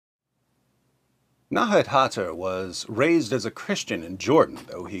Nahat Hattar was raised as a Christian in Jordan,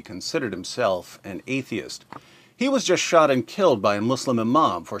 though he considered himself an atheist. He was just shot and killed by a Muslim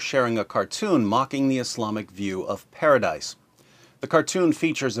imam for sharing a cartoon mocking the Islamic view of paradise. The cartoon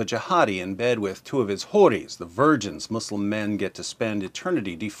features a jihadi in bed with two of his houris, the virgins Muslim men get to spend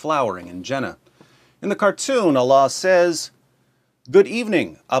eternity deflowering in Jannah. In the cartoon, Allah says, "Good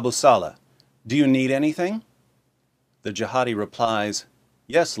evening, Abu Saleh. Do you need anything?" The jihadi replies,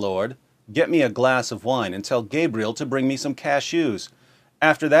 "Yes, Lord. Get me a glass of wine and tell Gabriel to bring me some cashews.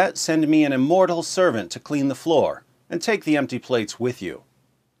 After that, send me an immortal servant to clean the floor, and take the empty plates with you."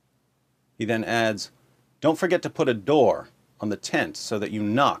 He then adds, "Don't forget to put a door on the tent so that you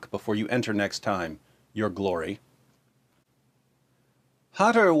knock before you enter next time, your glory."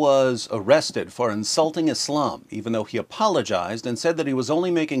 Hattar was arrested for insulting Islam, even though he apologized and said that he was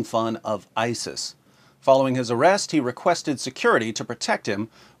only making fun of ISIS. Following his arrest, he requested security to protect him,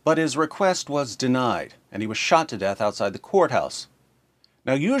 but his request was denied, and he was shot to death outside the courthouse.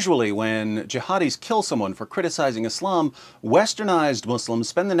 Now, usually when jihadis kill someone for criticizing Islam, westernized Muslims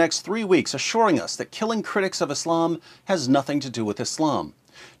spend the next 3 weeks assuring us that killing critics of Islam has nothing to do with Islam.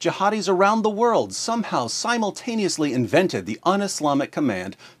 Jihadis around the world somehow simultaneously invented the un-Islamic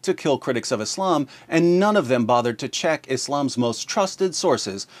command to kill critics of Islam, and none of them bothered to check Islam's most trusted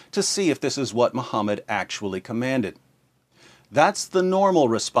sources to see if this is what Muhammad actually commanded. That's the normal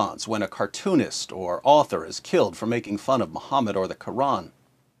response when a cartoonist or author is killed for making fun of Muhammad or the Koran.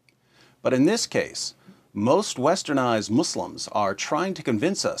 But in this case, most westernized Muslims are trying to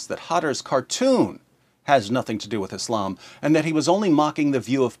convince us that Hattar's cartoon has nothing to do with Islam, and that he was only mocking the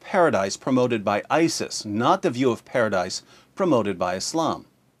view of paradise promoted by ISIS, not the view of paradise promoted by Islam.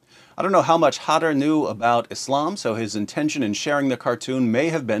 I don't know how much Hattar knew about Islam, so his intention in sharing the cartoon may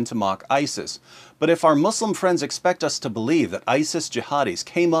have been to mock ISIS. But if our Muslim friends expect us to believe that ISIS jihadis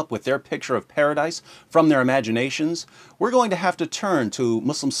came up with their picture of paradise from their imaginations, we're going to have to turn to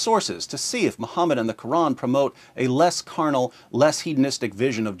Muslim sources to see if Muhammad and the Quran promote a less carnal, less hedonistic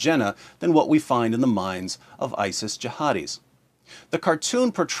vision of Jannah than what we find in the minds of ISIS jihadis. The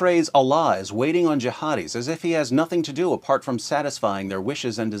cartoon portrays Allah as waiting on jihadis as if he has nothing to do apart from satisfying their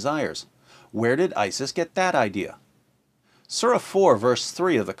wishes and desires. Where did ISIS get that idea? Surah 4 verse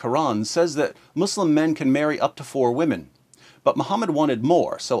 3 of the Quran says that Muslim men can marry up to 4 women. But Muhammad wanted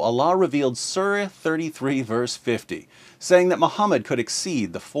more, so Allah revealed Surah 33 verse 50, saying that Muhammad could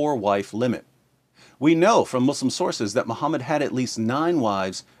exceed the 4-wife limit. We know from Muslim sources that Muhammad had at least 9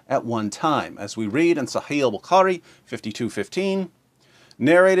 wives at one time, as we read in Sahih al-Bukhari 52:15.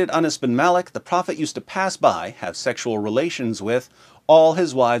 Narrated Anas bin Malik, the Prophet used to pass by, have sexual relations with all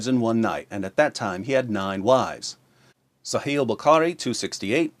his wives in one night, and at that time he had 9 wives. Sahih al-Bukhari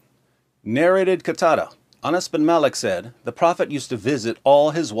 268. Narrated Qatada, Anas bin Malik said, the Prophet used to visit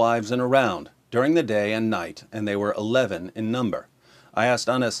all his wives in a round, during the day and night, and they were 11 in number. I asked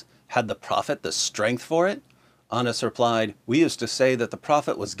Anas, had the Prophet the strength for it? Anas replied, we used to say that the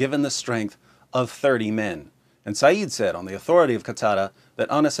Prophet was given the strength of 30 men. And Sa'id said, on the authority of Qatada,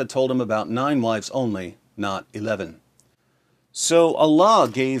 that Anas had told him about 9 wives only, not 11. So Allah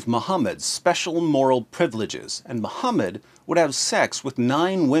gave Muhammad special moral privileges, and Muhammad would have sex with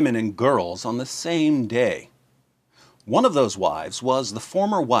 9 women and girls on the same day. One of those wives was the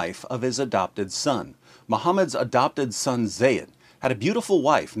former wife of his adopted son. Muhammad's adopted son Zayd had a beautiful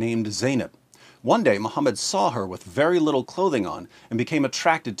wife named Zainab. One day Muhammad saw her with very little clothing on and became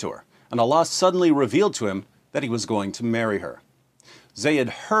attracted to her, and Allah suddenly revealed to him that he was going to marry her. Zayd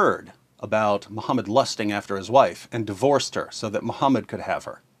heard about Muhammad lusting after his wife and divorced her so that Muhammad could have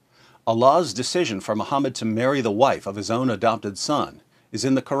her. Allah's decision for Muhammad to marry the wife of his own adopted son is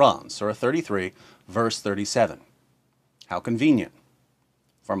in the Quran, Surah 33, verse 37. How convenient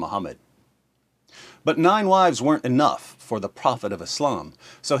for Muhammad. But 9 wives weren't enough for the Prophet of Islam,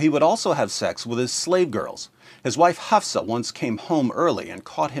 so he would also have sex with his slave girls. His wife Hafsa once came home early and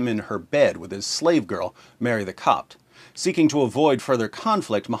caught him in her bed with his slave girl, Mary the Copt. Seeking to avoid further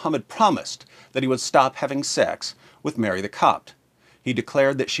conflict, Muhammad promised that he would stop having sex with Mary the Copt. He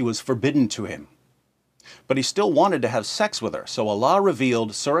declared that she was forbidden to him. But he still wanted to have sex with her, so Allah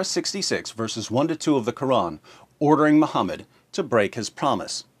revealed Surah 66, verses 1-2 of the Quran, ordering Muhammad to break his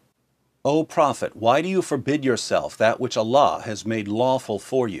promise. O Prophet, why do you forbid yourself that which Allah has made lawful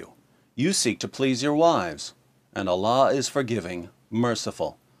for you? You seek to please your wives, and Allah is forgiving,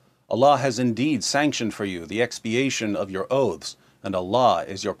 merciful. Allah has indeed sanctioned for you the expiation of your oaths, and Allah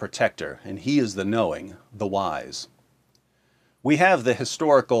is your protector, and He is the knowing, the wise. We have the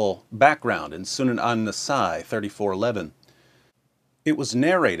historical background in Sunan an-Nasai 34:11. It was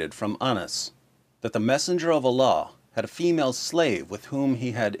narrated from Anas that the Messenger of Allah had a female slave with whom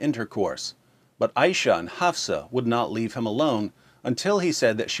he had intercourse. But Aisha and Hafsa would not leave him alone until he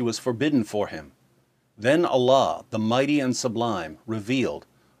said that she was forbidden for him. Then Allah, the Mighty and Sublime, revealed,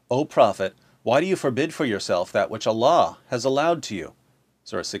 O Prophet, why do you forbid for yourself that which Allah has allowed to you?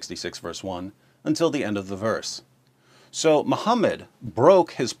 Surah 66 verse 1, until the end of the verse. So Muhammad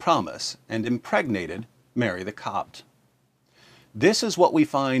broke his promise and impregnated Mary the Copt. This is what we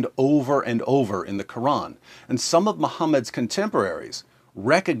find over and over in the Quran, and some of Muhammad's contemporaries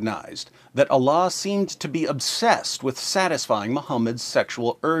recognized that Allah seemed to be obsessed with satisfying Muhammad's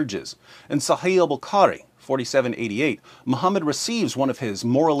sexual urges. In Sahih al-Bukhari 4788, Muhammad receives one of his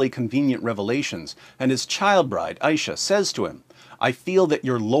morally convenient revelations, and his child bride Aisha says to him, I feel that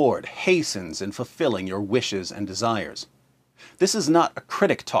your Lord hastens in fulfilling your wishes and desires. This is not a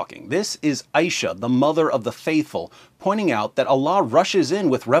critic talking. This is Aisha, the mother of the faithful, pointing out that Allah rushes in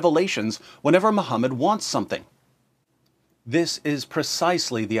with revelations whenever Muhammad wants something. This is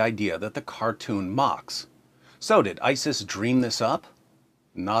precisely the idea that the cartoon mocks. So did ISIS dream this up?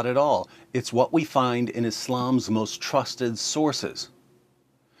 Not at all. It's what we find in Islam's most trusted sources.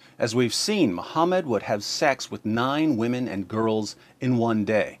 As we've seen, Muhammad would have sex with 9 women and girls in one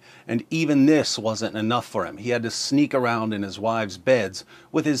day, and even this wasn't enough for him. He had to sneak around in his wives' beds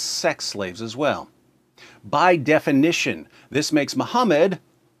with his sex slaves as well. By definition, this makes Muhammad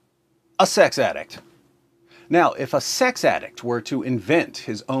a sex addict. Now, if a sex addict were to invent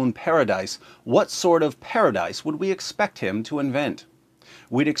his own paradise, what sort of paradise would we expect him to invent?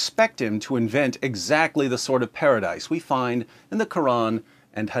 We'd expect him to invent exactly the sort of paradise we find in the Quran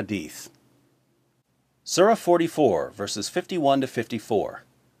and Hadith. Surah 44, verses 51 to 54.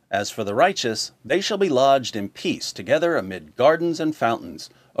 As for the righteous, they shall be lodged in peace together amid gardens and fountains,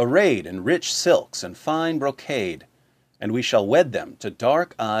 arrayed in rich silks and fine brocade, and we shall wed them to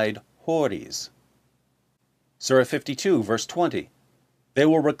dark-eyed houris. Surah 52, verse 20. They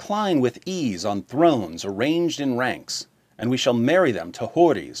will recline with ease on thrones arranged in ranks, and we shall marry them to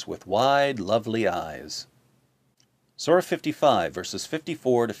houris with wide, lovely eyes. Surah 55, verses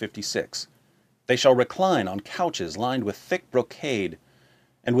 54 to 56. They shall recline on couches lined with thick brocade,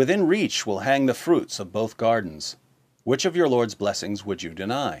 and within reach will hang the fruits of both gardens. Which of your Lord's blessings would you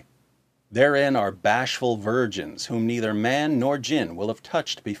deny? Therein are bashful virgins, whom neither man nor jinn will have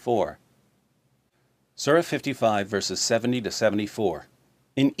touched before. Surah 55, verses 70 to 74.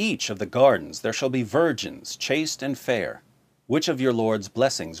 In each of the gardens there shall be virgins, chaste and fair. Which of your Lord's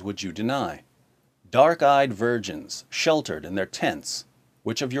blessings would you deny? Dark-eyed virgins, sheltered in their tents.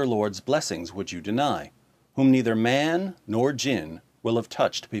 Which of your Lord's blessings would you deny? Whom neither man nor jinn will have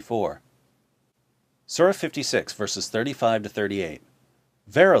touched before. Surah 56, verses 35 to 38.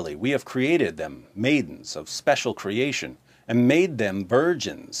 Verily, we have created them maidens of special creation, and made them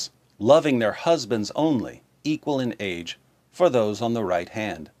virgins, loving their husbands only, equal in age, for those on the right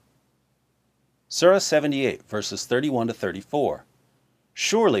hand. Surah 78, verses 31 to 34.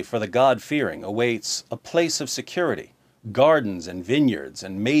 Surely for the God-fearing awaits a place of security, gardens and vineyards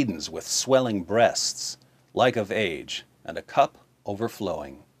and maidens with swelling breasts, like of age, and a cup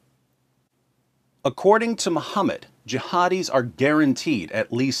overflowing. According to Muhammad, jihadis are guaranteed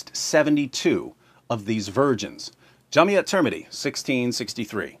at least 72 of these virgins. Jami at-Tirmidhi,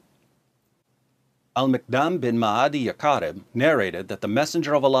 1663. Al-Miqdam bin Ma'adi Yaqarib narrated that the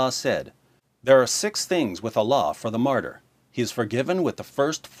Messenger of Allah said, There are 6 things with Allah for the martyr. He is forgiven with the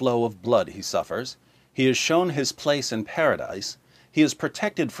first flow of blood he suffers. He is shown his place in paradise. He is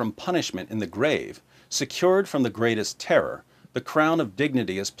protected from punishment in the grave, secured from the greatest terror. The crown of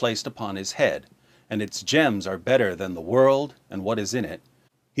dignity is placed upon his head, and its gems are better than the world and what is in it.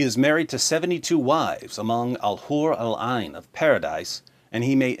 He is married to 72 wives among al-Hur al-Ain of paradise, and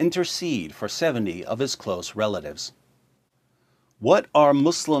he may intercede for 70 of his close relatives. What are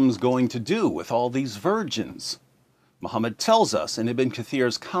Muslims going to do with all these virgins? Muhammad tells us in Ibn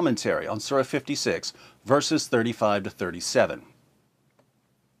Kathir's commentary on Surah 56, verses 35 to 37.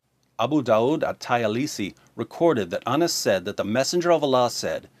 Abu Dawud at-Tayalisi recorded that Anas said that the Messenger of Allah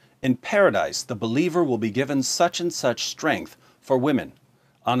said, In paradise the believer will be given such and such strength for women.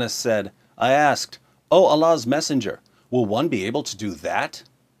 Anas said, I asked, O Allah's Messenger, will one be able to do that?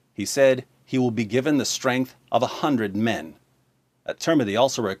 He said, he will be given the strength of 100 men. At-Tirmidhi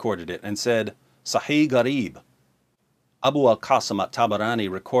also recorded it and said, Sahih Gharib. Abu al-Qasim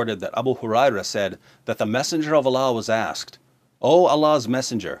at-Tabarani recorded that Abu Hurairah said that the Messenger of Allah was asked, O Allah's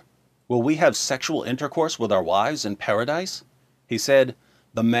Messenger, will we have sexual intercourse with our wives in paradise? He said,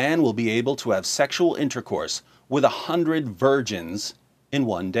 the man will be able to have sexual intercourse with 100 virgins in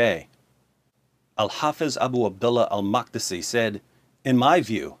one day. Al-Hafiz Abu Abdullah al-Maqdisi said, In my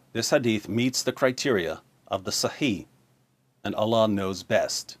view, this hadith meets the criteria of the Sahih, and Allah knows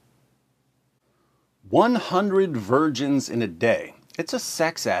best. 100 virgins in a day. It's a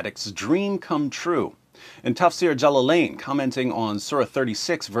sex addict's dream come true. In Tafsir Jalalain, commenting on Surah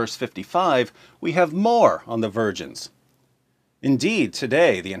 36, verse 55, we have more on the virgins. Indeed,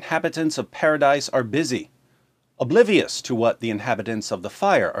 today the inhabitants of paradise are busy, oblivious to what the inhabitants of the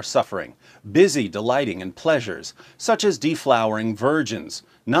fire are suffering, busy delighting in pleasures, such as deflowering virgins,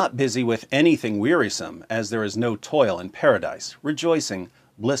 not busy with anything wearisome, as there is no toil in paradise, rejoicing,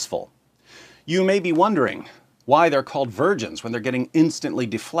 blissful. You may be wondering why they're called virgins when they're getting instantly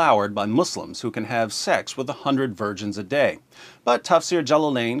deflowered by Muslims who can have sex with 100 virgins a day. But Tafsir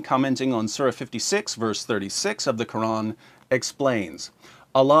Jalalain, commenting on Surah 56, verse 36 of the Quran, explains,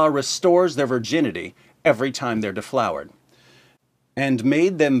 Allah restores their virginity every time they're deflowered, and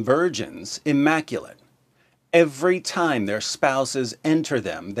made them virgins immaculate. Every time their spouses enter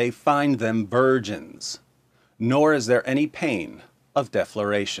them, they find them virgins, nor is there any pain of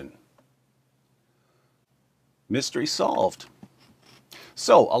defloration. Mystery solved.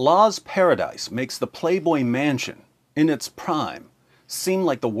 So, Allah's paradise makes the Playboy mansion, in its prime, seem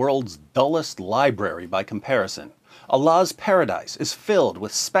like the world's dullest library by comparison. Allah's paradise is filled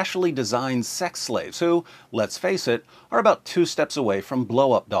with specially designed sex slaves who, let's face it, are about 2 steps away from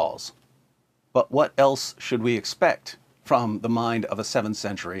blow-up dolls. But what else should we expect from the mind of a 7th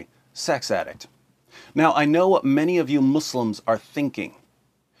century sex addict? Now, I know what many of you Muslims are thinking.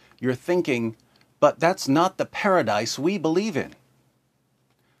 You're thinking, but that's not the paradise we believe in.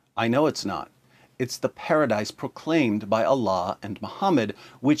 I know it's not. It's the paradise proclaimed by Allah and Muhammad,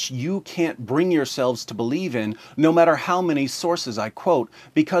 which you can't bring yourselves to believe in, no matter how many sources I quote,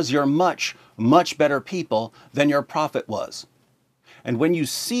 because you're much, much better people than your prophet was. And when you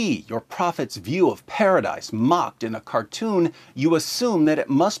see your prophet's view of paradise mocked in a cartoon, you assume that it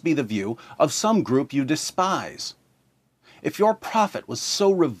must be the view of some group you despise. If your prophet was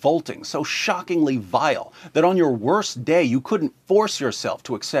so revolting, so shockingly vile, that on your worst day you couldn't force yourself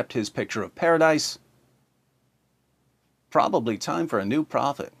to accept his picture of paradise, probably time for a new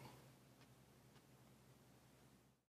prophet.